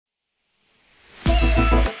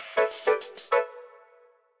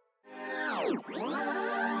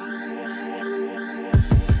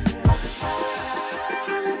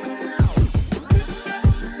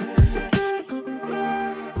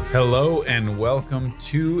Hello and welcome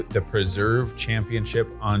to the Preserve Championship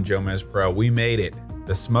on JomezPro. We made it.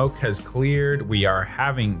 The smoke has cleared. We are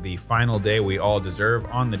having the final day we all deserve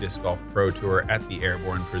on the Disc Golf Pro Tour at the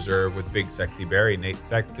Airborn Preserve with BigSexyBarri, Nate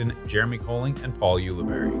Sexton, Jeremy Koling, and Paul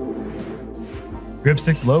Ulibarri. Grip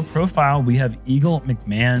 6 low profile, we have Eagle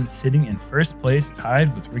McMahon sitting in first place,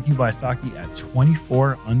 tied with Ricky Wysocki at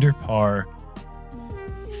 24 under par.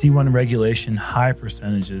 C1 regulation, high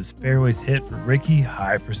percentages. Fairways hit for Ricky,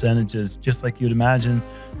 high percentages. Just like you'd imagine,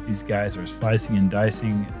 these guys are slicing and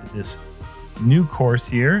dicing this new course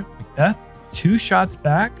here. McBeth, 2 shots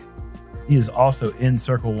back. He is also in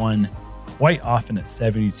circle 1 quite often at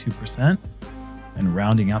 72%. And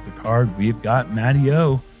rounding out the card, we've got Matty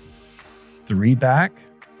O, 3 back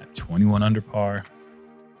at 21 under par.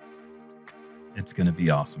 It's going to be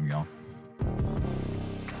awesome, y'all.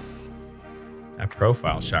 That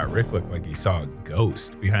profile shot, Rick looked like he saw a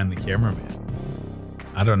ghost behind the cameraman.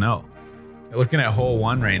 I don't know. Looking at hole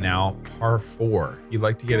 1 right now, par 4. You'd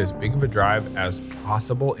like to get as big of a drive as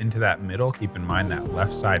possible into that middle. Keep in mind that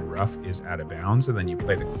left side rough is out of bounds, and then you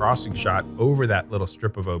play the crossing shot over that little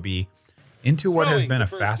strip of OB into what has been a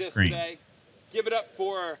fast green. Today. Give it up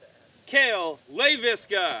for Kale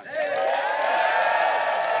Leviska.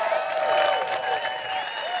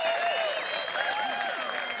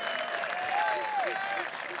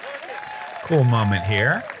 Cool moment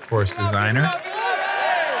here. Course designer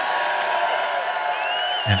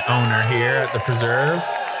and owner here at the Preserve.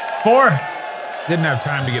 4. Didn't have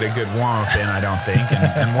time to get a good warm-up in, I don't think,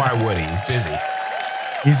 and why would he? He's busy.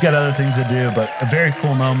 He's got other things to do, but a very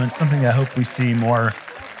cool moment, something I hope we see more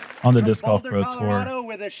on the Disc Golf Pro Tour.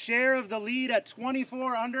 With a share of the lead at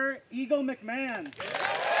 24 under, Eagle McMahon.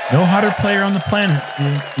 No hotter player on the planet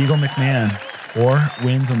than Eagle McMahon. 4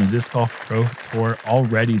 wins on the Disc Golf Pro Tour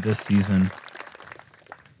already this season.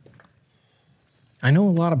 I know a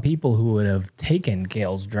lot of people who would have taken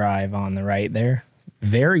Kale's drive on the right there.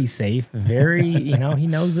 Very safe, very, he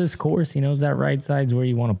knows this course. He knows that right side's where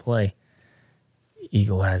you want to play.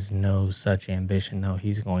 Eagle has no such ambition, though.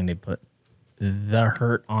 He's going to put the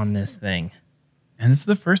hurt on this thing. And this is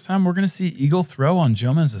the first time we're going to see Eagle throw on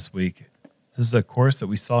Jomez this week. This is a course that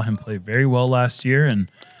we saw him play very well last year, and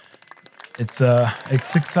it's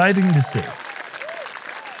exciting to see.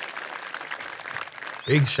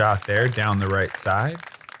 Big shot there down the right side.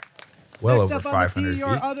 Well over 500 feet.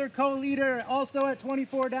 Your other co-leader, also at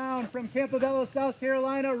 24 down from Campobello, South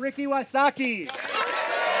Carolina, Ricky Wysocki.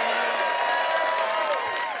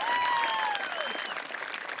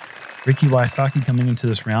 Ricky Wysocki coming into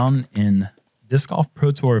this round in Disc Golf Pro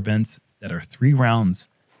Tour events that are 3 rounds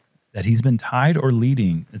that he's been tied or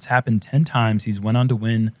leading. It's happened 10 times. He's went on to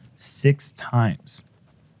win 6 times.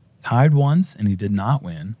 Tied once, and he did not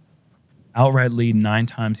win. Outright lead 9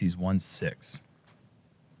 times. He's won 6.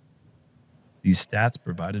 These stats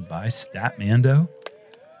provided by Statmando.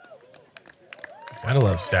 Gotta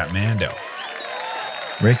love Statmando.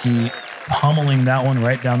 Ricky pummeling that one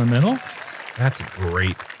right down the middle. That's a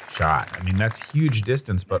great shot. I mean, that's huge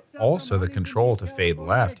distance, but also the control to fade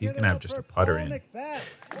left. He's going to have just a putter in.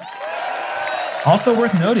 Also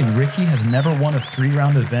worth noting, Ricky has never won a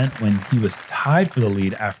 3-round event when he was tied for the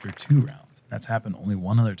lead after 2 rounds. That's happened only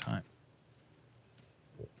one other time.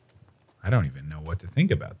 I don't even know what to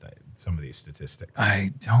think about that. Some of these statistics.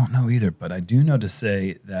 I don't know either, but I do know to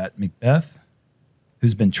say that McBeth,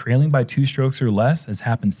 who's been trailing by 2 strokes or less, has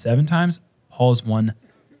happened 7 times. Paul's won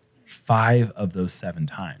 5 of those 7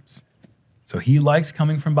 times. So he likes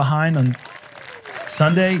coming from behind on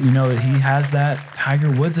Sunday. You know, he has that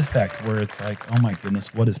Tiger Woods effect where it's like, oh my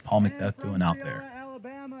goodness, what is Paul McBeth doing out there?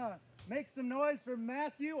 Alabama, make some noise for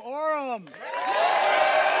Matthew Orum.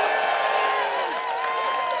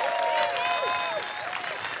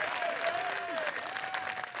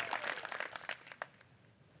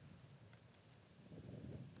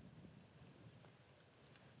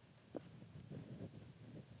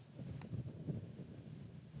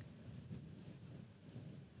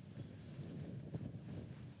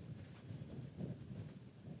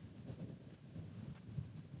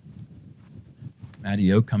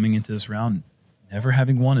 Matty O coming into this round, never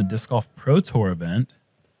having won a Disc Golf Pro Tour event,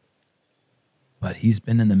 but he's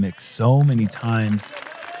been in the mix so many times,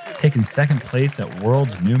 taken 2nd place at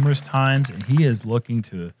Worlds numerous times, and he is looking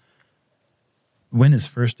to win his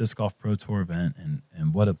first Disc Golf Pro Tour event,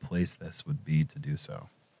 and what a place this would be to do so.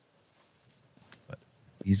 But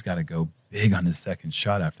he's got to go big on his 2nd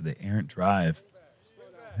shot after the errant drive.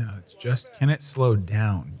 No, it's just, can it slow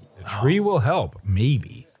down? The tree will help,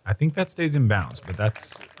 maybe. I think that stays in bounds, but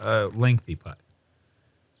that's a lengthy putt.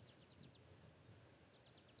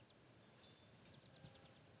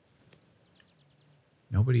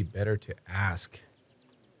 No nobody better to ask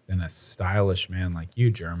than a stylish man like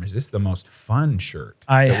you, Jerm. Is this the most fun shirt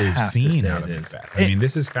that we've seen out of McBeth? I mean,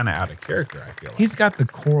 this is kind of out of character, I feel like. He's got the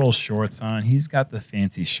coral shorts on. He's got the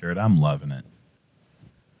fancy shirt. I'm loving it.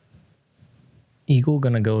 Eagle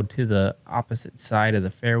going to go to the opposite side of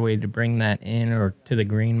the fairway to bring that in, or to the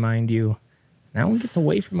green, mind you. That one gets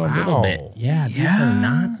away from him a little bit. Yeah, these are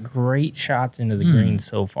not great shots into the green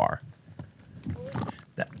so far.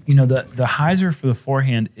 You know, the hyzer for the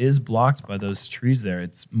forehand is blocked by those trees there.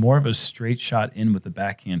 It's more of a straight shot in with the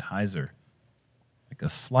backhand hyzer, like a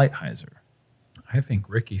slight hyzer. I think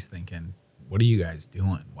Ricky's thinking, what are you guys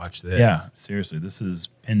doing? Watch this. Yeah, seriously. This is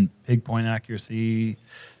pig point accuracy.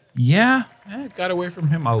 Yeah. It got away from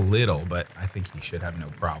him a little, but I think he should have no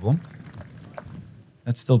problem.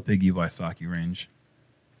 That's still big Wysocki range.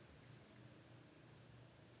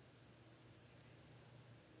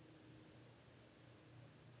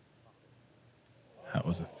 That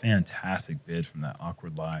was a fantastic bid from that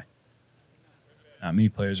awkward lie. Not many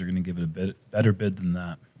players are going to give it a better bid than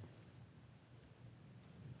that.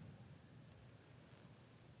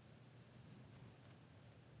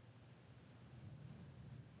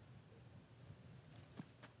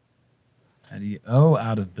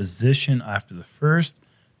 Out of position after the first.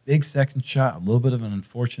 Big second shot, a little bit of an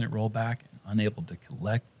unfortunate rollback, and unable to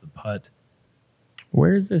collect the putt.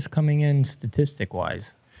 Where is this coming in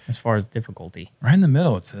statistic-wise as far as difficulty? Right in the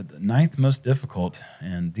middle. It's the 9th most difficult,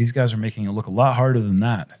 and these guys are making it look a lot harder than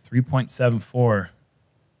that. 3.74. If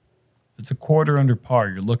it's a quarter under par,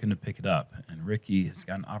 you're looking to pick it up, and Ricky has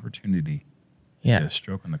got an opportunity to get a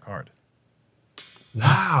stroke on the card.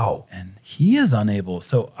 Wow. And he is unable.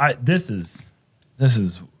 So this is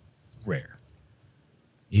rare.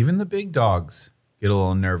 Even the big dogs get a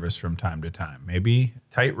little nervous from time to time. Maybe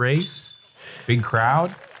tight race, big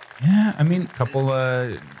crowd. Yeah, I mean, a couple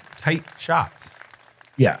of tight shots.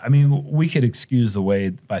 Yeah, I mean, we could excuse the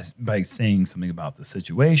way by saying something about the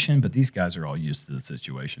situation, but these guys are all used to the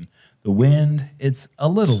situation. The wind, it's a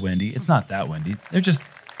little windy. It's not that windy. They're just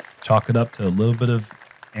chalk it up to a little bit of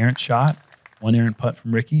errant shot. One errant putt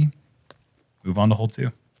from Ricky. Move on to hole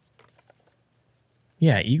 2.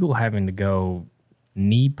 Yeah, Eagle having to go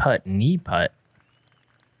knee putt.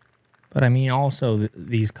 But I mean, also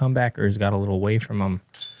these comebackers got a little away from them.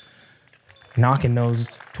 Knocking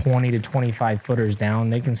those 20 to 25 footers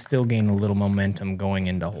down, they can still gain a little momentum going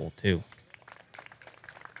into hole 2.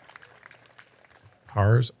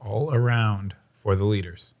 Pars all around for the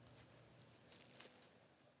leaders.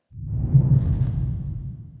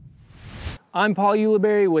 I'm Paul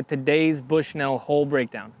Ulibarri with today's Bushnell hole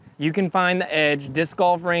breakdown. You can find the Edge Disc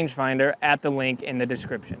Golf Rangefinder at the link in the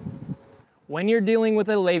description. When you're dealing with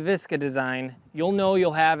a LEADERBOARD design, you'll know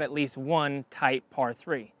you'll have at least one tight par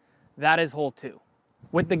 3. That is hole 2.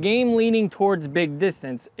 With the game leaning towards big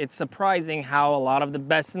distance, it's surprising how a lot of the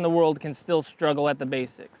best in the world can still struggle at the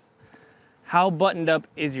basics. How buttoned up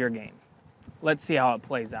is your game? Let's see how it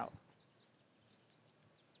plays out.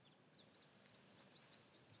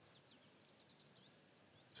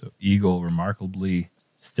 So Eagle remarkably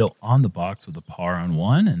still on the box with a par on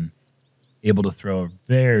 1 and able to throw a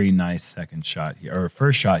very nice second shot here, or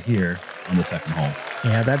first shot here on the second hole.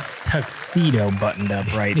 Yeah, that's tuxedo buttoned up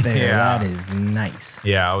right there. Yeah. That is nice.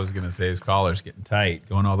 Yeah, I was going to say his collar's getting tight,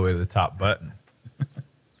 going all the way to the top button.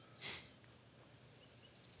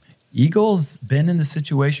 Eagle's been in the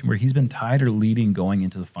situation where he's been tied or leading going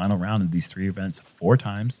into the final round of these 3 events 4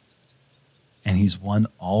 times, and he's won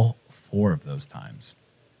all 4 of those times.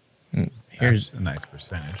 Here's a nice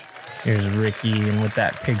percentage. Here's Ricky, and with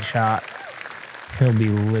that pig shot, he'll be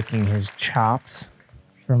licking his chops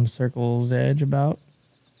from Circle's edge about.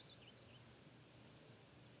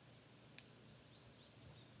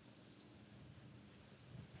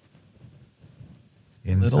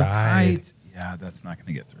 Inside. Little tight. Yeah, that's not going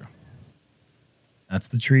to get through. That's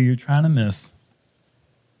the tree you're trying to miss.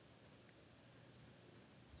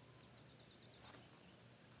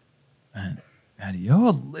 And Adio a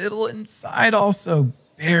little inside also,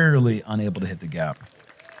 barely unable to hit the gap.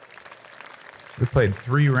 We played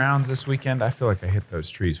 3 rounds this weekend. I feel like I hit those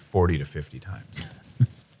trees 40 to 50 times.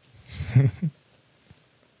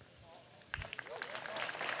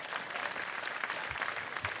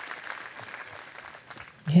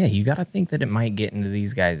 Yeah, you got to think that it might get into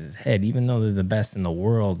these guys' head. Even though they're the best in the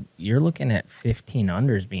world, you're looking at 15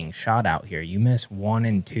 unders being shot out here. You miss 1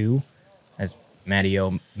 and 2, as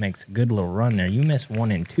Matteo makes a good little run there. You miss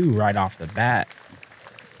 1 and 2 right off the bat.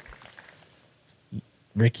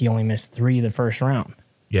 Ricky only missed 3 the first round.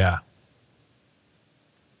 Yeah.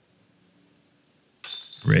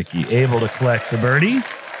 Ricky able to collect the birdie.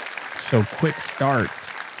 So quick starts,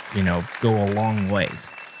 you know, go a long ways.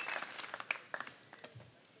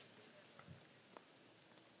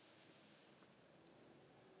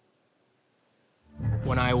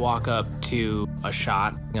 When I walk up to a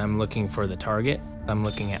shot, I'm looking for the target. I'm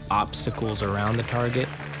looking at obstacles around the target,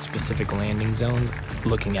 specific landing zones,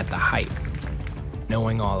 looking at the height.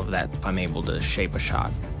 Knowing all of that, I'm able to shape a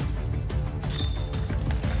shot.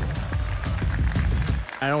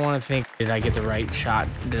 I don't want to think, did I get the right shot?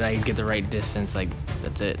 Did I get the right distance? Like,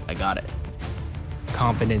 that's it, I got it.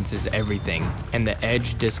 Confidence is everything, and the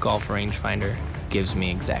Edge disc golf rangefinder gives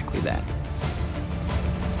me exactly that.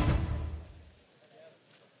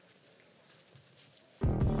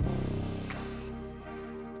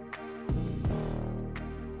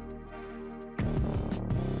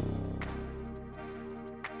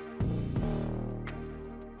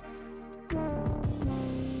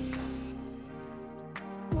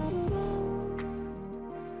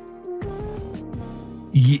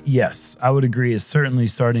 Yes, I would agree. Is certainly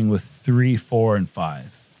starting with 3, 4, and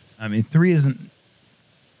 5. I mean, 3 isn't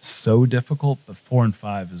so difficult, but 4 and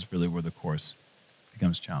 5 is really where the course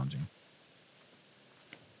becomes challenging.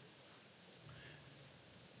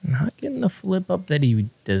 Not getting the flip up that he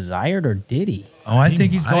desired, or did he? Oh, I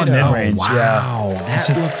think he's going mid-range. Wow, Yeah.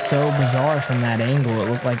 that looks so bizarre from that angle. It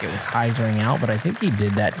looked like it was hyzering out, but I think he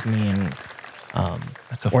did that to me in,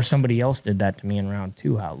 or somebody else did that to me in round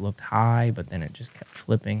 2. How it looked high, but then it just kept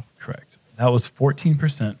flipping. Correct. That was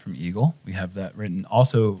 14% from Eagle. We have that written.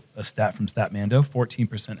 Also, a stat from Statmando: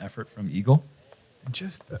 14% effort from Eagle. And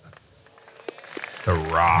just the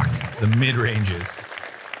rock, the mid ranges,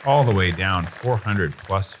 all the way down 400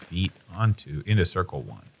 plus feet into circle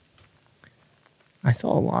 1. I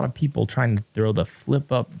saw a lot of people trying to throw the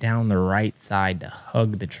flip up down the right side to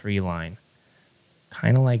hug the tree line.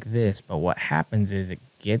 Kind of like this, but what happens is it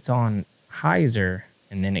gets on hyzer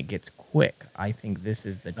and then it gets quick. I think this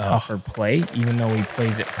is the tougher play, even though he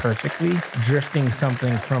plays it perfectly. Drifting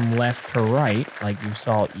something from left to right, like you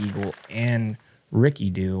saw Eagle and Ricky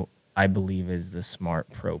do, I believe is the smart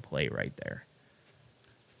pro play right there.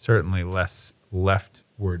 Certainly less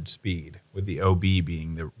leftward speed, with the OB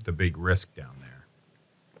being the big risk down there.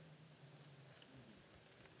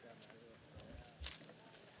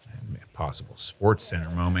 Possible Sports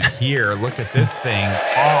Center moment here. Look at this thing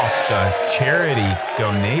off the charity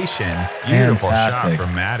donation. Beautiful Fantastic shot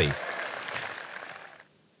from Maddie.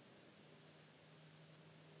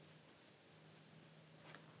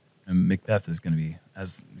 And McBeth is going to be,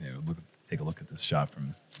 as you know, take a look at this shot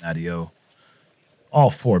from Maddie O.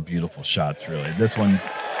 All 4 beautiful shots, really. This one,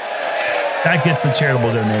 that gets the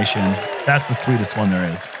charitable donation. That's the sweetest one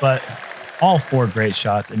there is. But all 4 great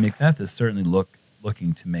shots, and McBeth is certainly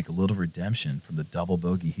looking to make a little redemption from the double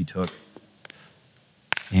bogey he took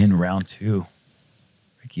in round 2.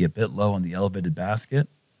 Ricky a bit low on the elevated basket.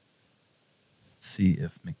 Let's see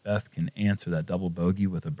if McBeth can answer that double bogey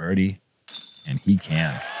with a birdie, and he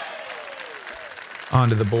can.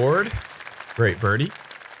 Onto the board. Great birdie.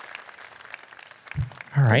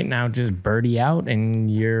 All right, now just birdie out,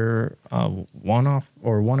 and you're one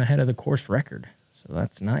ahead of the course record. So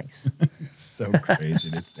that's nice. It's so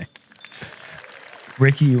crazy to think.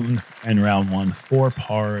 Ricky in round 1, 4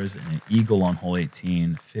 pars and an eagle on hole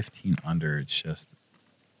 18, 15 under. It's just,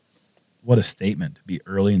 what a statement to be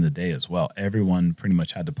early in the day as well. Everyone pretty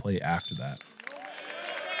much had to play after that.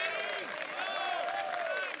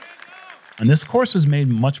 And this course was made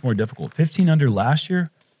much more difficult. 15 under last year,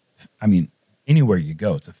 I mean, anywhere you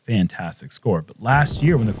go, it's a fantastic score. But last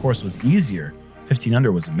year when the course was easier, 15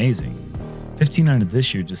 under was amazing. 15 under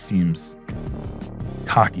this year just seems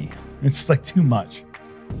cocky. It's just like too much.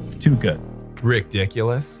 It's too good.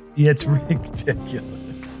 Ridiculous. Yeah, it's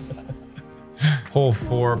ridiculous. Hole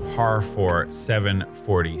 4, par 4,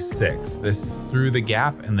 746. This through the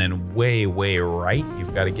gap and then way, way right.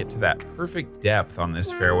 You've got to get to that perfect depth on this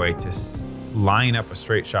fairway to line up a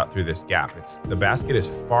straight shot through this gap. The basket is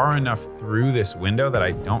far enough through this window that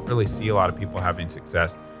I don't really see a lot of people having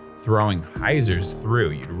success throwing hyzers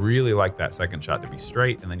through. You'd really like that second shot to be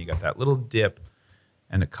straight, and then you got that little dip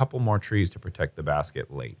and a couple more trees to protect the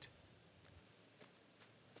basket late.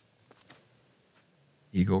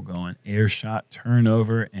 Eagle going air shot,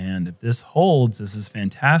 turnover, and if this holds, this is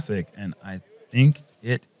fantastic, and I think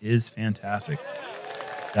it is fantastic.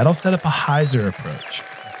 That'll set up a hyzer approach.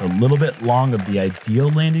 It's a little bit long of the ideal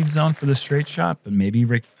landing zone for the straight shot, but maybe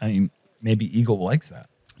Eagle likes that.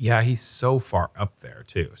 Yeah, he's so far up there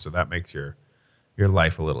too, so that makes your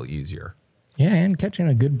life a little easier. Yeah, and catching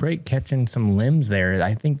a good break, catching some limbs there.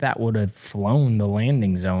 I think that would have flown the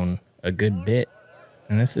landing zone a good bit.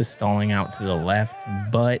 And this is stalling out to the left,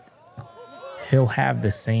 but he'll have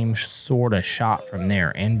the same sort of shot from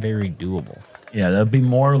there and very doable. Yeah, that'll be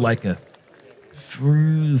more like a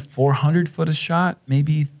 400 foot a shot,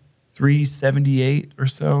 maybe 378 or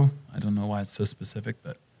so. I don't know why it's so specific,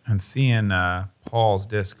 but. And seeing Paul's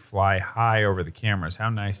disc fly high over the cameras, how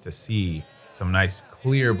nice to see some nice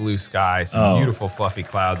clear blue sky, some beautiful fluffy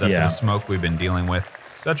clouds after the smoke we've been dealing with.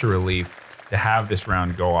 Such a relief to have this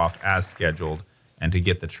round go off as scheduled and to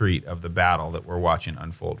get the treat of the battle that we're watching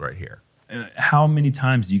unfold right here. How many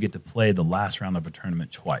times do you get to play the last round of a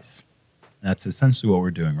tournament twice? And that's essentially what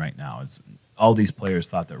we're doing right now. Is all these players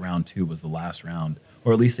thought that round 2 was the last round,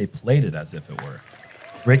 or at least they played it as if it were.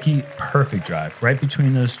 Ricky, perfect drive. Right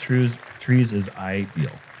between those trees is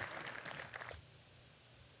ideal.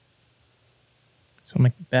 So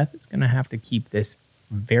McBeth is going to have to keep this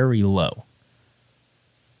very low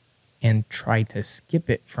and try to skip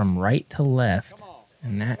it from right to left.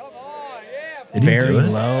 And that's Did he very do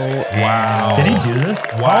this? low. Wow. Did he do this?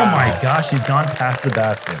 Wow. Oh my gosh, he's gone past the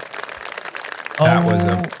basket. That was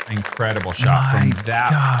an incredible shot my from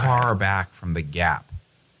that far back from the gap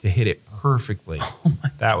to hit it perfectly.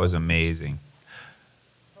 That was amazing.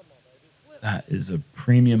 That is a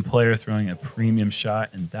premium player throwing a premium shot,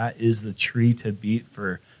 and that is the tree to beat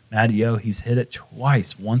for Matty O. He's hit it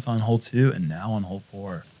twice, once on hole 2 and now on hole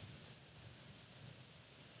 4.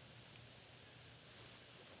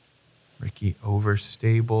 Ricky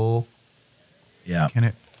overstable. Yeah. Can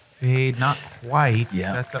it fade? Not quite.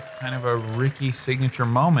 Yeah. Sets up kind of a Ricky signature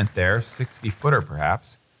moment there. 60-footer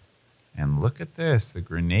perhaps. And look at this, the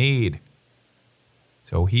grenade.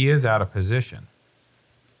 So he is out of position.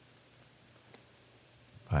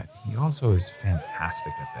 But he also is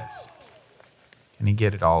fantastic at this. Can he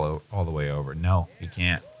get it all the way over? No, he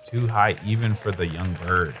can't. Too high even for the young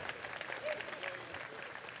bird.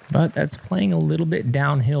 But that's playing a little bit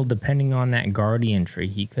downhill depending on that guardian tree.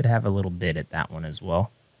 He could have a little bit at that one as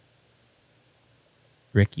well.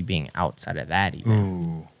 Ricky being outside of that even.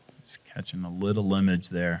 Ooh, just catching a little image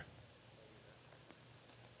there.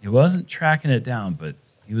 He wasn't tracking it down, but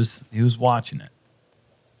he was watching it.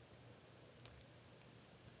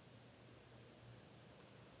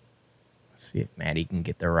 Let's see if Maddie can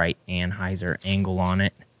get the right Anheuser angle on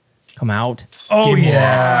it. Come out. Oh, Give him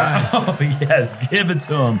yeah. Oh, yes. Give it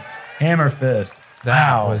to him. Hammer fist.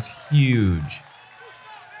 That was huge.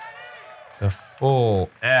 The full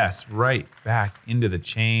S right back into the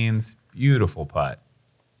chains. Beautiful putt.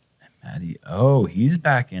 Matty, oh, he's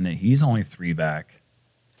back in it. He's only 3 back.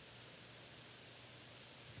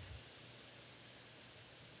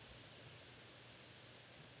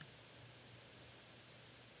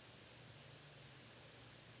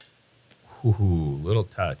 Ooh, little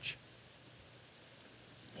touch.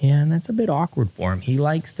 Yeah, and that's a bit awkward for him. He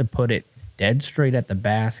likes to put it dead straight at the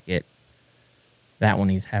basket. That one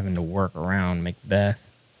he's having to work around. McBeth,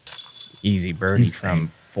 easy birdie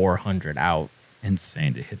from 400 out.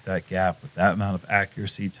 Insane to hit that gap with that amount of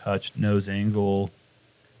accuracy, touch, nose angle.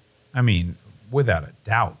 I mean, without a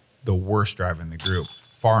doubt, the worst driver in the group,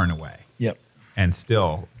 far and away. Yep. And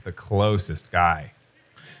still the closest guy.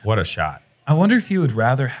 What a shot. I wonder if you would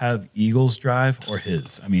rather have Eagle's drive or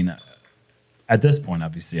his. I mean, at this point,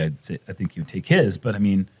 obviously, I think you would take his. But, I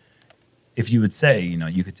mean, if you would say, you know,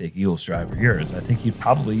 you could take Eagle's drive or yours, I think you'd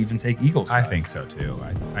probably even take Eagle's drive. I think so, too.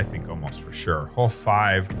 I think almost for sure. Hole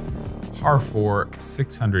 5, par 4,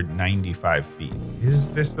 695 feet.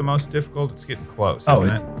 Is this the most difficult? It's getting close, isn't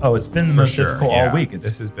it? It's been the most difficult all week.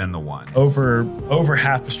 This has been the one. Over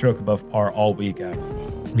half a stroke above par all week.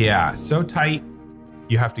 Yeah, so tight.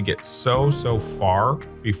 You have to get so far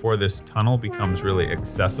before this tunnel becomes really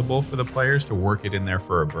accessible for the players to work it in there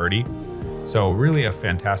for a birdie. So really a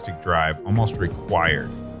fantastic drive, almost required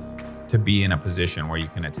to be in a position where you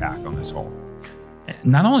can attack on this hole.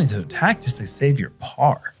 Not only to attack, just to save your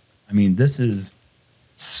par. I mean, this is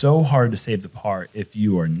so hard to save the par if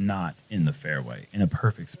you are not in the fairway, in a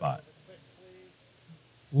perfect spot.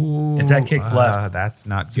 Ooh, if that kicks left, that's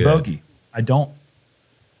not it's good. a bogey. I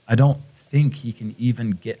don't think he can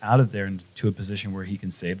even get out of there into a position where he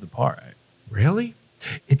can save the par. Really?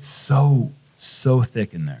 It's so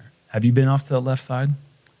thick in there. Have you been off to the left side?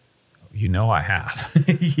 You know I have.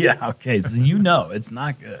 Yeah, okay. So you know it's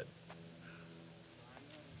not good.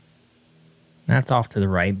 That's off to the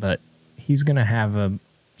right, but he's going to have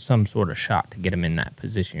some sort of shot to get him in that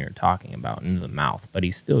position you're talking about, into the mouth. But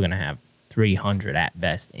he's still going to have 300 at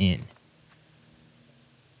best in.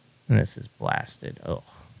 And this is blasted. Oh.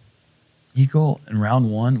 Eagle in round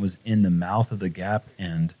 1 was in the mouth of the gap,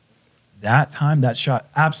 and that time, that shot,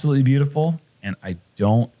 absolutely beautiful. And I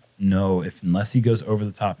don't know if, unless he goes over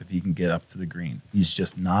the top, if he can get up to the green. He's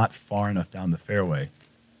just not far enough down the fairway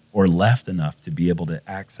or left enough to be able to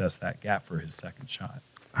access that gap for his second shot.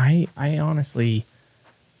 I honestly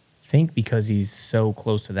think because he's so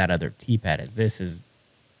close to that other tee pad, as this is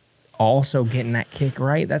also getting that kick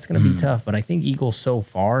right, that's going to be tough. But I think Eagle, so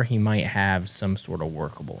far, he might have some sort of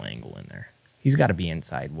workable angle in there. He's got to be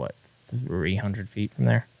inside, what, 300 feet from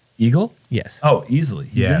there? Eagle? Yes. Oh, easily.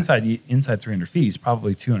 He's Yes. inside 300 feet. He's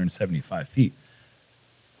probably 275 feet.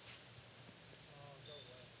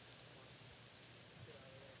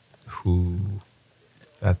 Ooh,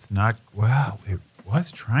 that's not, wow, it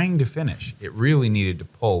was trying to finish. It really needed to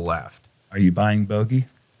pull left. Are you buying bogey?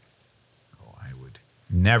 Oh, I would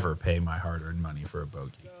never pay my hard-earned money for a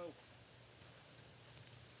bogey.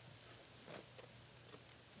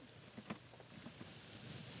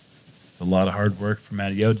 It's a lot of hard work for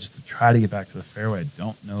Matty O just to try to get back to the fairway. I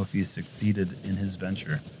don't know if he's succeeded in his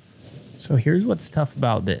venture. So here's what's tough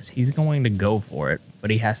about this. He's going to go for it, but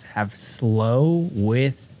he has to have slow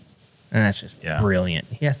with, and that's just brilliant.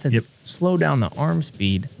 He has to slow down the arm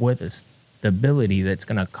speed with a stability that's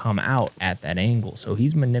going to come out at that angle. So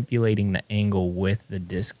he's manipulating the angle with the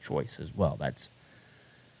disc choice as well. That's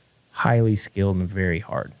highly skilled and very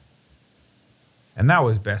hard. And that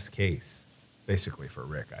was best case, basically, for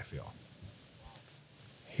Rick, I feel.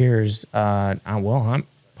 Here's, Paul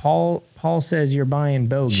says you're buying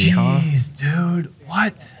bogey, huh? Jeez, dude.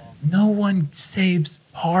 What? No one saves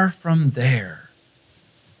par from there.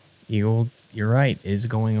 You're right, is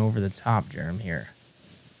going over the top, Jerm, here.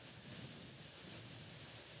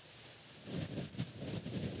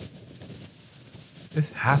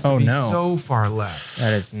 This has to be so far left.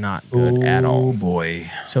 That is not good at all. Oh, boy.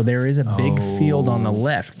 So there is a big field on the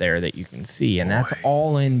left there that you can see, and that's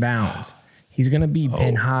all in bounds. He's going to be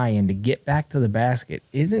pin high, and to get back to the basket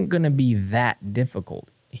isn't going to be that difficult.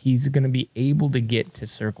 He's going to be able to get to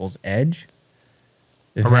circle's edge.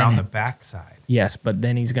 Around the backside. Yes, but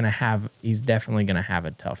then he's definitely going to have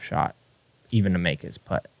a tough shot, even to make his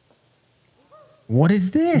putt. What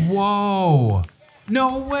is this? Whoa.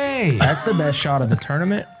 No way. That's the best shot of the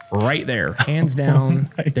tournament right there. Hands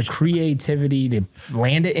down. The creativity to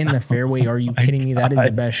land it in the fairway. Are you kidding me? That is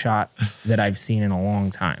the best shot that I've seen in a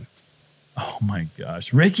long time. Oh, my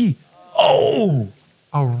gosh. Ricky. Oh.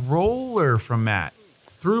 A roller from Matt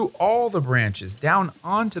through all the branches down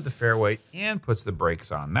onto the fairway and puts the brakes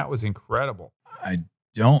on. That was incredible. I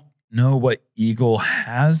don't know what Eagle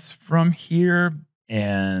has from here,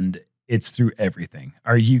 and it's through everything.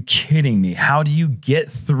 Are you kidding me? How do you get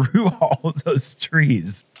through all of those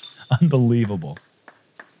trees? Unbelievable.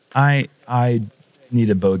 I need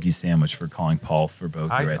a bogey sandwich for calling Paul for bogey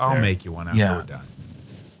right there. I'll make you one after we're done.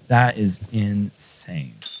 That is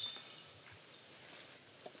insane.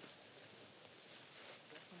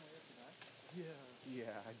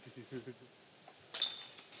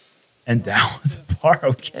 And that was a par.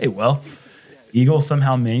 Okay, well, Eagle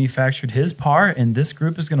somehow manufactured his par, and this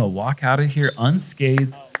group is going to walk out of here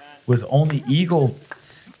unscathed with only Eagle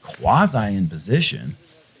quasi in position.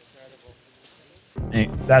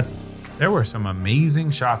 And there were some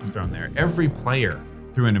amazing shots thrown there. Every player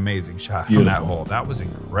threw an amazing shot on that hole. That was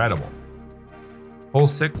incredible. Hole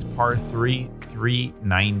 6, par 3,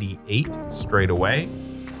 398 straight away.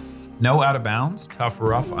 No out of bounds, tough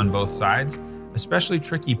rough on both sides, especially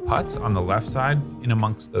tricky putts on the left side in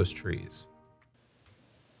amongst those trees.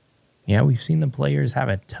 Yeah, we've seen the players have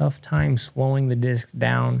a tough time slowing the disc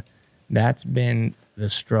down. That's been the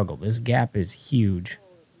struggle. This gap is huge.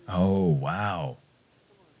 Oh, wow.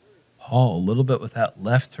 Paul, a little bit with that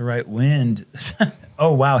left to right wind.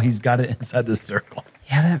 Oh, wow, he's got it inside the circle.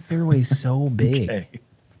 Yeah, that fairway's so big. Okay.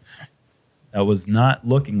 That was not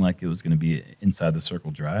looking like it was going to be inside the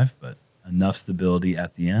circle drive, but enough stability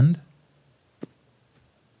at the end.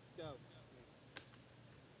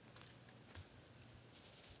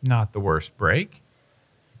 Not the worst break.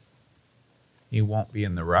 He won't be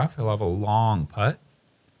in the rough. He'll have a long putt.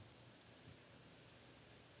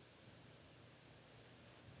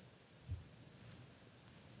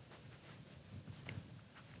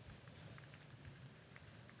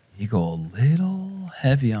 Eagle a little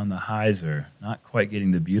heavy on the hyzer. Not quite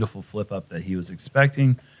getting the beautiful flip up that he was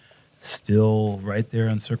expecting. Still right there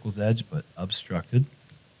on circle's edge, but obstructed.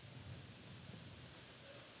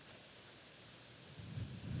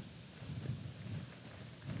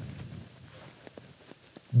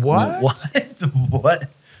 What?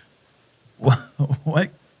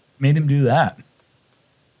 What made him do that?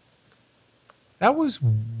 That was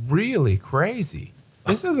really crazy.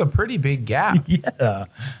 This is a pretty big gap. Yeah.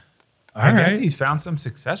 I guess he's found some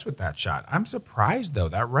success with that shot. I'm surprised, though.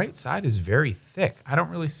 That right side is very thick. I don't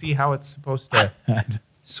really see how it's supposed to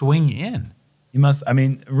swing in. You must, I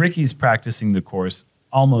mean, Ricky's practicing the course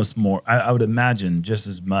almost more, I would imagine, just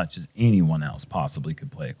as much as anyone else possibly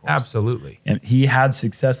could play a course. Absolutely. And he had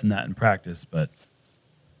success in that in practice, but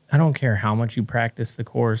I don't care how much you practice the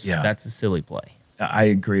course. Yeah. That's a silly play. I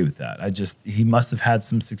agree with that. He must have had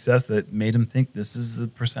some success that made him think this is the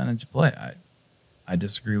percentage play. I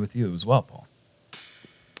disagree with you as well, Paul.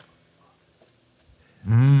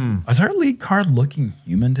 Is our lead card looking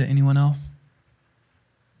human to anyone else?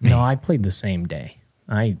 No, I played the same day.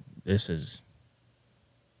 They're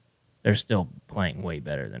still playing way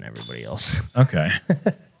better than everybody else. Okay.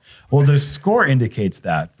 Well, the score indicates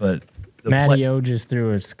that, but Matty O just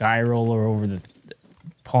threw a sky roller over the.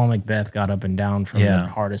 Paul McBeth got up and down from the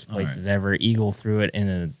hardest places ever. Eagle threw it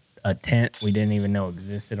in a tent we didn't even know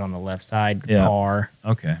existed on the left side. Yeah. Par.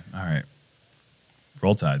 Okay. All right.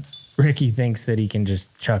 Roll Tide. Ricky thinks that he can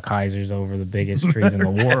just chuck hyzers over the biggest trees in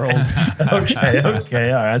the world. Okay.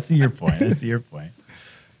 All right. I see your point.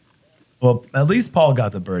 Well, at least Paul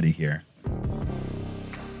got the birdie here.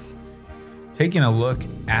 Taking a look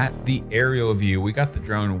at the aerial view, we got the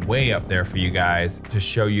drone way up there for you guys to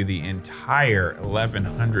show you the entire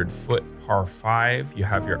 1,100-foot par 5. You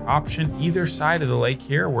have your option either side of the lake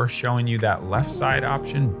here. We're showing you that left side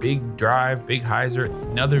option, big drive, big hyzer,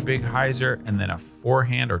 another big hyzer, and then a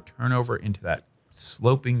forehand or turnover into that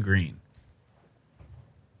sloping green.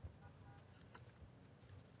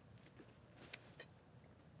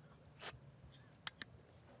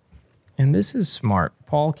 And this is smart.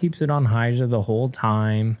 Paul keeps it on hyzer the whole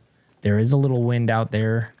time. There is a little wind out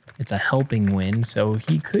there. It's a helping wind, so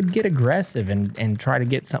he could get aggressive and try to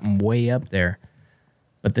get something way up there.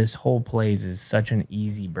 But this whole plays is such an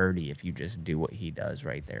easy birdie if you just do what he does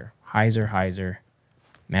right there. Hyzer.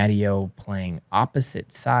 Matty O playing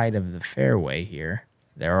opposite side of the fairway here.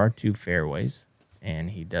 There are 2 fairways,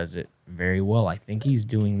 and he does it very well. I think he's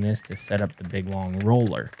doing this to set up the big long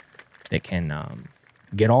roller that can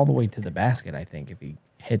get all the way to the basket, I think, if he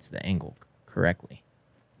hits the angle correctly.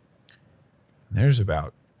 There's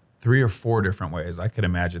about 3 or 4 different ways I could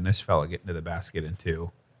imagine this fella getting to the basket in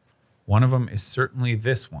 2. One of them is certainly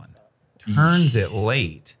this one. Turns it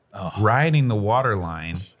late, riding the water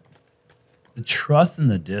line. The trust in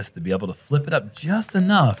the disc to be able to flip it up just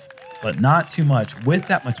enough, but not too much, with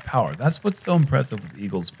that much power. That's what's so impressive with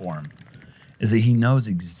Eagle's form, is that he knows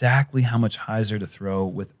exactly how much hyzer to throw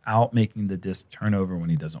without making the disc turn over when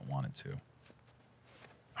he doesn't want it to.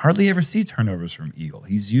 Hardly ever see turnovers from Eagle.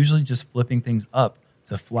 He's usually just flipping things up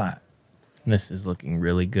to flat. This is looking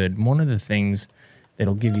really good. One of the things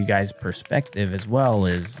that'll give you guys perspective as well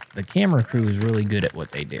is the camera crew is really good at what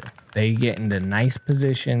they do. They get into nice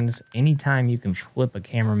positions. Anytime you can flip a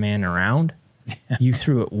cameraman around, you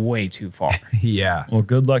threw it way too far. Yeah. Well,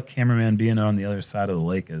 good luck, cameraman, being on the other side of the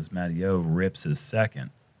lake as Matty O rips his second.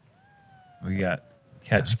 We got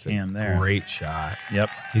catch cam there. Great shot. Yep.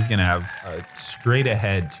 He's going to have a straight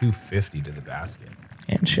ahead 250 to the basket.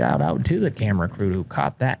 And shout out to the camera crew who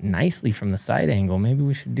caught that nicely from the side angle. Maybe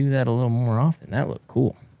we should do that a little more often. That looked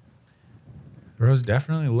cool. Throws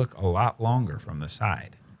definitely look a lot longer from the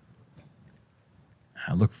side.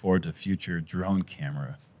 I look forward to future drone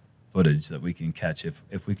camera footage that we can catch.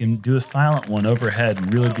 If we can do a silent one overhead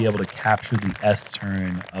and really be able to capture the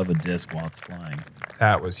S-turn of a disc while it's flying.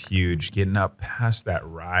 That was huge. Getting up past that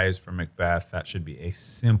rise from McBeth, that should be a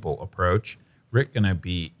simple approach. Rick going to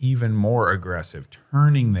be even more aggressive,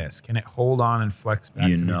 turning this. Can it hold on and flex back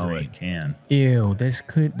to the green? You know it can. Ew,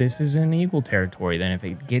 this is in eagle territory then if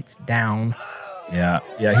it gets down. Yeah,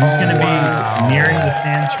 he's going to be nearing the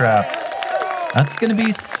sand trap. That's going to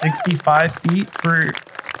be 65 feet for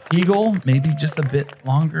Eagle, maybe just a bit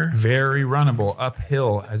longer. Very runnable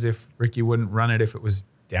uphill, as if Ricky wouldn't run it if it was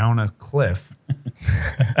down a cliff.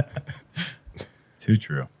 Too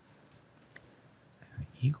true.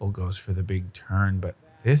 Eagle goes for the big turn, but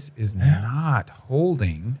this is not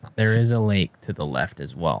holding. There is a lake to the left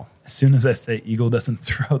as well. As soon as I say Eagle doesn't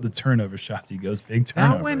throw the turnover shots, he goes big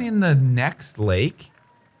turnover. That went in the next lake.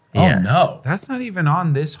 Yes. Oh, no. That's not even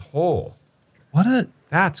on this hole.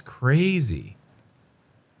 That's crazy.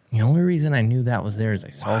 The only reason I knew that was there is I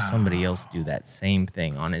saw somebody else do that same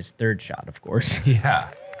thing on his third shot, of course.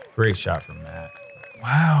 Yeah. Great shot from Matt.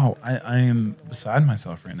 Wow. I am beside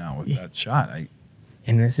myself right now with that shot.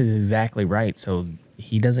 And this is exactly right. So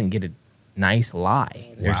he doesn't get a nice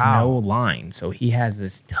lie. There's no line. So he has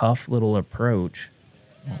this tough little approach.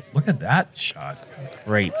 Oh, look at that shot.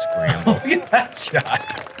 Great scramble. Look at that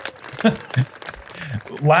shot.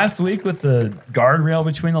 Last week with the guardrail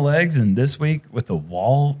between the legs and this week with the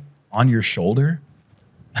wall on your shoulder.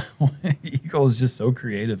 Eagle is just so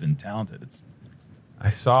creative and talented. I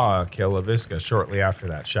saw Kale LaVisca shortly after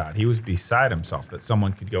that shot. He was beside himself that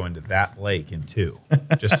someone could go into that lake in 2.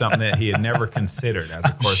 Just something that he had never considered as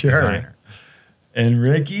a course designer. And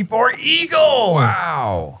Ricky for Eagle.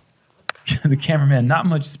 Wow. the cameraman not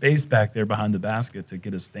much space back there behind the basket to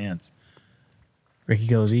get a stance. Ricky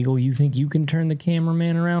goes, Eagle, you think you can turn the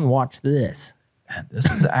cameraman around? Watch this. Man,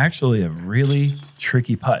 this is actually a really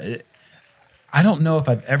tricky putt. I don't know if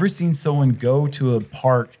I've ever seen someone go to a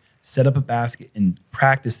park, set up a basket, and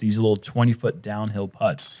practice these little 20-foot downhill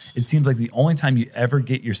putts. It seems like the only time you ever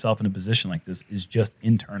get yourself in a position like this is just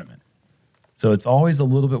in tournament. So it's always a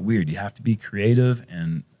little bit weird. You have to be creative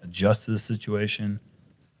and adjust to the situation.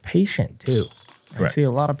 Patient, too. Correct. I see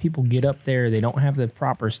a lot of people get up there. They don't have the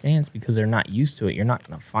proper stance because they're not used to it. You're not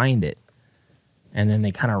going to find it. And then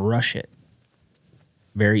they kind of rush it.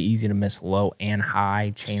 Very easy to miss low and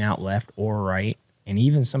high, chain out left or right. And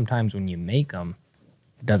even sometimes when you make them,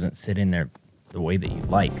 it doesn't sit in there the way that you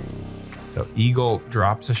like. So Eagle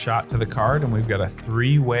drops a shot to the card, and we've got a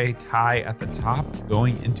 3-way tie at the top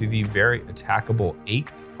going into the very attackable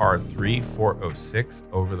 8th par 3 406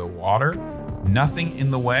 over the water. Nothing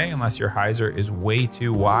in the way unless your hyzer is way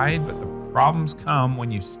too wide, but the problems come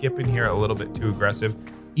when you skip in here a little bit too aggressive,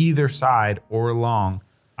 either side or long.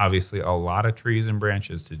 Obviously, a lot of trees and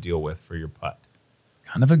branches to deal with for your putt.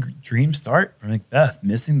 Kind of a dream start for McBeth,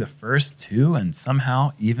 missing the first 2, and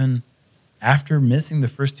somehow even after missing the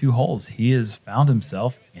first 2 holes, he has found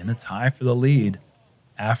himself in a tie for the lead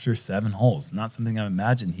after 7 holes. Not something I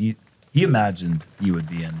imagined he imagined he would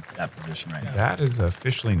be in that position right now. That is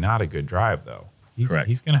officially not a good drive, though. Correct.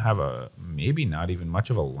 He's going to have maybe not even much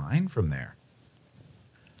of a line from there.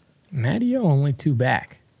 Matteo only 2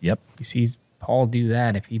 back. Yep. He sees Paul do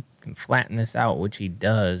that. If he can flatten this out, which he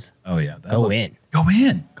does, Oh, yeah. go in. Go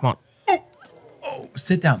in. Come on. Oh,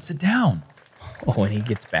 sit down. Sit down. Oh, and he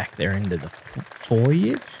gets back there into the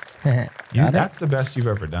foliage. That's the best you've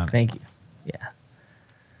ever done. Thank you. Yeah.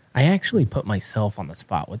 I actually put myself on the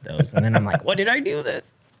spot with those, and then I'm like, what did I do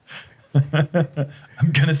this?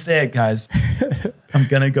 I'm going to say it, guys. I'm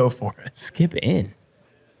going to go for it. Skip in.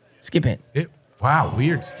 Skip in. Wow,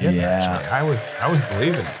 weird skip, Yeah. actually. I was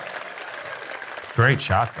believing it. Great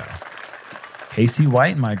shot, though. Casey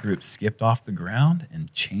White in my group skipped off the ground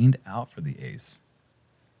and chained out for the ace.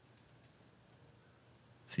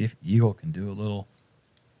 See if Eagle can do a little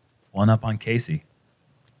one-up on Casey.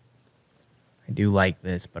 I do like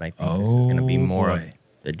this, but I think this is going to be more of boy.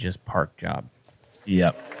 the just park job.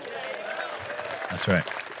 Yep. That's right.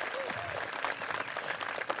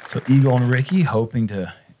 So Eagle and Ricky hoping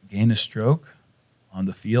to gain a stroke on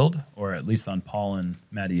the field, or at least on Paul and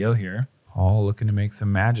Matteo here. Paul looking to make some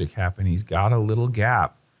magic happen. He's got a little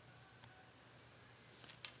gap.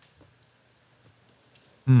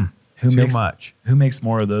 Too much. Who makes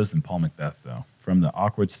more of those than Paul McBeth, though? From the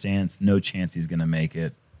awkward stance, no chance he's going to make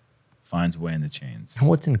it. Finds a way in the chains. And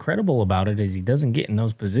what's incredible about it is he doesn't get in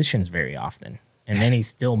those positions very often, and then he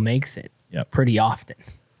still makes it pretty often.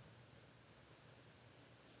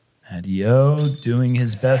 Matteo doing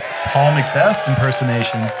his best Paul McBeth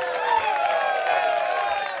impersonation.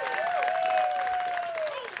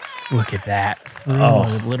 Look at that. Through Oh,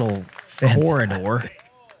 a little fantastic. corridor.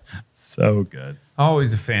 So good.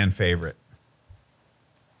 Always a fan favorite.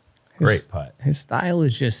 Great putt. His style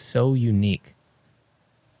is just so unique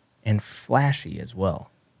and flashy as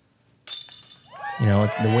well. You know,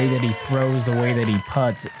 the way that he throws, the way that he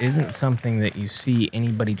putts isn't something that you see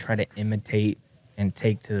anybody try to imitate and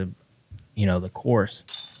take to, you know, the course.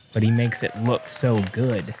 But he makes it look so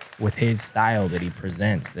good with his style that he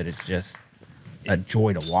presents that it's just a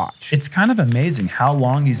joy to watch. It's kind of amazing how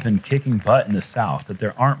long he's been kicking butt in the South, that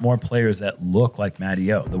there aren't more players that look like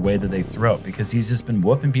Matteo, the way that they throw, because he's just been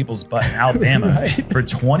whooping people's butt in Alabama for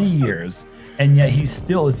 20 years, and yet he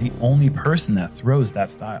still is the only person that throws that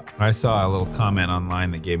style. I saw a little comment online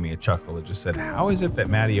that gave me a chuckle. It just said, how is it that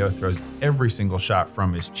Matteo throws every single shot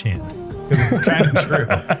from his chin? Because it's kind of true.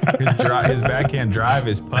 His backhand drive,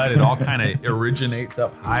 his putt, it all kind of originates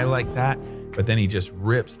up high like that. But then he just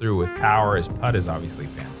rips through with power. His putt is obviously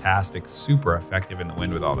fantastic, super effective in the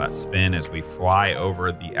wind with all that spin as we fly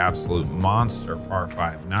over the absolute monster par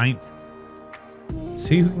 5 ninth.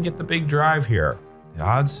 See who can get the big drive here. The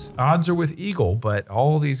odds are with Eagle, but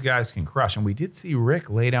all these guys can crush. And we did see Rick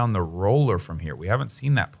lay down the roller from here. We haven't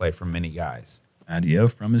seen that play from many guys. Matteo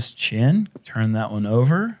from his chin, turn that one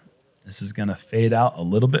over. This is going to fade out a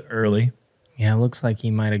little bit early. Yeah, it looks like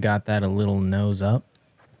he might have got that a little nose up.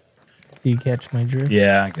 Do you catch my drift?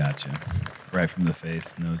 Yeah, I got you. Right from the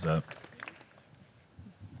face, nose up.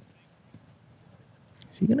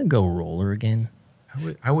 Is he going to go roller again?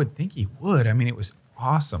 I would think he would. I mean, it was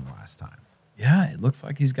awesome last time. Yeah, it looks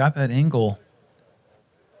like he's got that angle.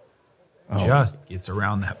 Just gets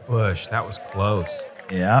around that bush. That was close.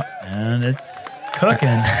 Yeah, and it's cooking.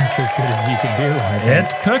 That's as good as you could do.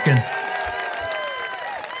 It's cooking.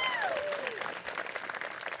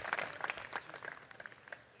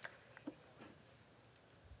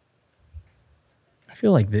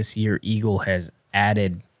 feel like this year Eagle has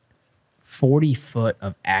added 40 foot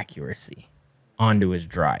of accuracy onto his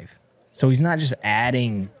drive. So he's not just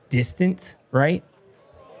adding distance, right?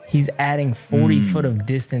 He's adding 40 foot of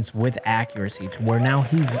distance with accuracy to where now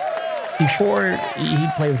before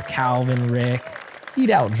he'd play with Calvin, Rick, he'd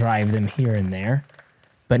outdrive them here and there.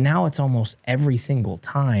 But now it's almost every single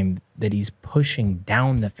time that he's pushing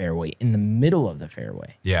down the fairway, in the middle of the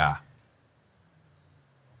fairway. Yeah.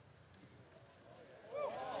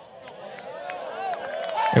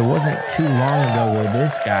 It wasn't too long ago where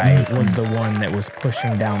this guy was the one that was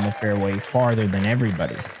pushing down the fairway farther than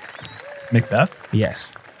everybody. McBeth?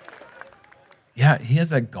 Yes. Yeah, he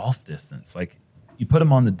has that golf distance. Like, you put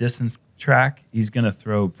him on the distance track, he's going to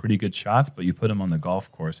throw pretty good shots, but you put him on the golf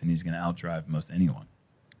course and he's going to outdrive most anyone.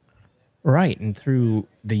 Right. And through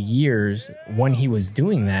the years, when he was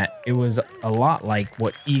doing that, it was a lot like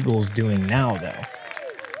what Eagle's doing now, though.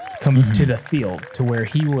 Come to the field to where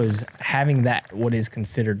he was having that, what is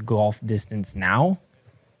considered golf distance now,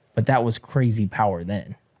 but that was crazy power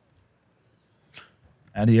then.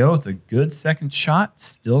 Adio with a good second shot,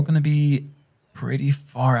 still going to be pretty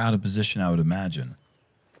far out of position, I would imagine.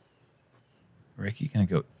 Ricky going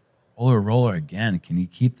to go roller again. Can he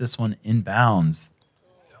keep this one in bounds?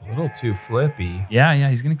 It's a little too flippy. Yeah,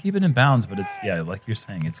 he's going to keep it in bounds, but it's, yeah, like you're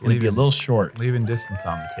saying, it's going to be a little short. Leaving distance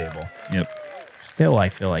on the table. Yep. Still, I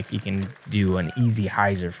feel like he can do an easy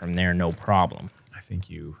hyzer from there, no problem. I think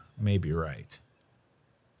you may be right.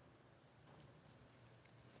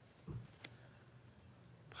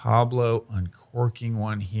 Pablo uncorking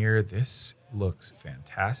one here. This looks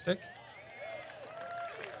fantastic.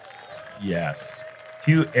 Yes.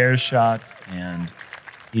 2 air shots, and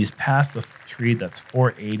he's past the tree. That's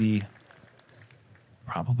 480,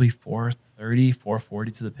 probably 430,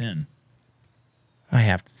 440 to the pin. I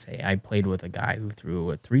have to say, I played with a guy who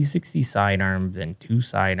threw a 360 sidearm, then 2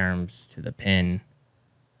 sidearms to the pin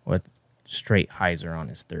with straight hyzer on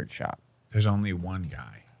his third shot. There's only one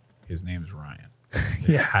guy. His name's Ryan.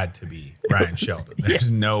 It had to be Ryan Sheldon.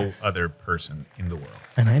 There's no other person in the world.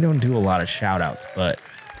 And I don't do a lot of shout outs, but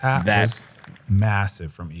that's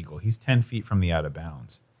massive from Eagle. He's 10 feet from the out of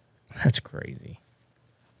bounds. That's crazy.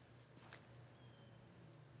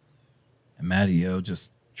 And Matteo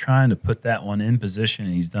just trying to put that one in position,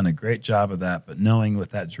 and he's done a great job of that. But knowing with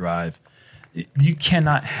that drive, you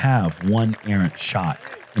cannot have one errant shot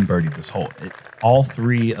and birdie this hole. All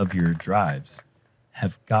 3 of your drives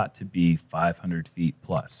have got to be 500 feet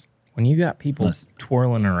plus. When you got people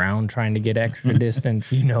twirling around trying to get extra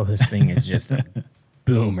distance, you know this thing is just a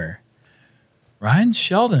boomer. Ryan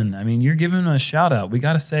Sheldon, I mean, you're giving him a shout out. We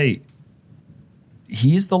got to say,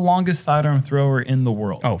 he's the longest sidearm thrower in the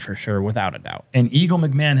world. Oh, for sure, without a doubt. And Eagle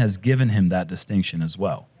McMahon has given him that distinction as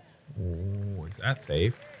well. Oh, is that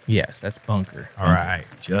safe? Yes, that's bunker. All right.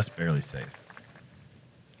 Just barely safe.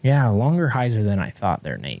 Yeah, longer hyzer than I thought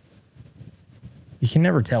there, Nate. You can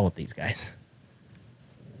never tell with these guys.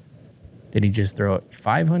 Did he just throw it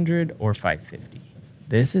 500 or 550?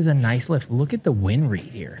 This is a nice lift. Look at the wind read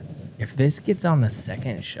here. If this gets on the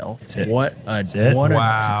second shelf, what a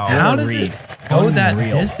Wow. How does it go that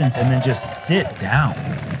distance and then just sit down?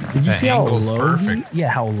 Did you The see how angle's low perfect.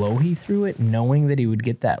 how low he threw it, knowing that he would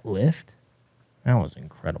get that lift? That was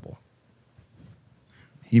incredible.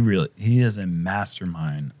 He is a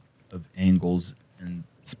mastermind of angles and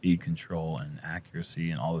speed control and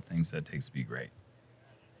accuracy and all the things that it takes to be great.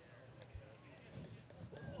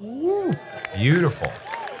 Beautiful.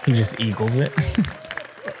 He just eagles it.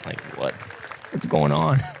 Like, what? What's going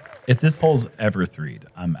on? If this hole's ever 3'd,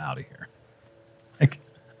 I'm out of here. Like,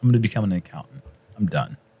 I'm going to become an accountant. I'm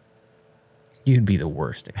done. You'd be the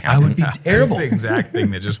worst I accountant. would be terrible. That's the exact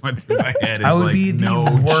thing that just went through my head. Is I would like, be the no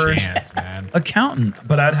worst chance, man. accountant,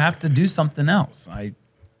 but I'd have to do something else.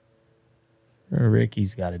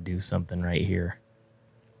 Ricky's got to do something right here.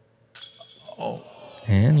 Oh.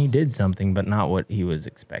 And he did something, but not what he was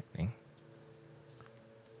expecting.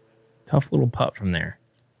 Tough little putt from there.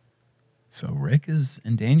 So Rick is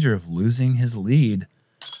in danger of losing his lead,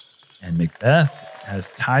 and McBeth has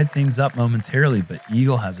tied things up momentarily, but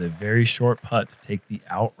Eagle has a very short putt to take the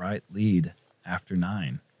outright lead after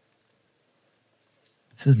 9.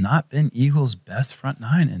 This has not been Eagle's best front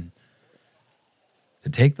 9, and to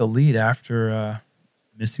take the lead after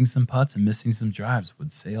missing some putts and missing some drives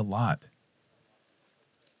would say a lot.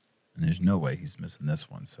 And there's no way he's missing this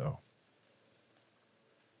one, so...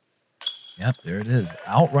 Yep, there it is.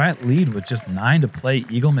 Outright lead with just 9 to play.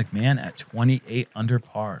 Eagle McMahon at 28 under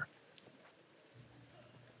par.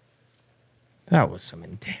 That was some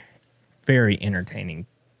very entertaining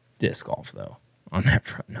disc golf, though, on that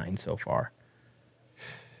front 9 so far.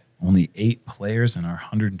 Only 8 players in our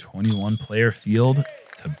 121 player field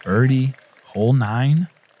to birdie hole 9,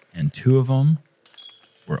 and 2 of them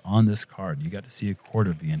were on this card. You got to see a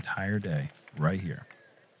quarter of the entire day right here.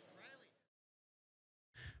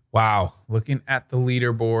 Wow. Looking at the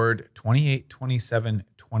leaderboard, 28, 27,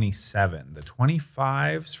 27. The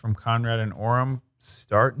 25s from Conrad and Orum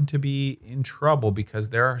starting to be in trouble because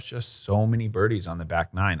there are just so many birdies on the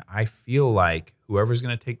back 9. I feel like whoever's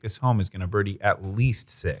going to take this home is going to birdie at least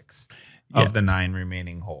 6 of the 9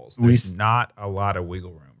 remaining holes. There's not a lot of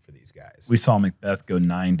wiggle room for these guys. We saw McBeth go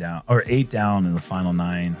 9 down or 8 down in the final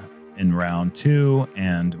 9 in round 2,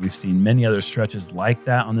 and we've seen many other stretches like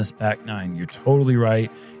that on this back 9. You're totally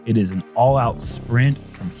right. It is an all-out sprint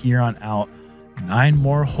from here on out. 9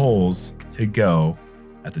 more holes to go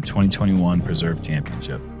at the 2021 Preserve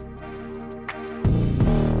Championship.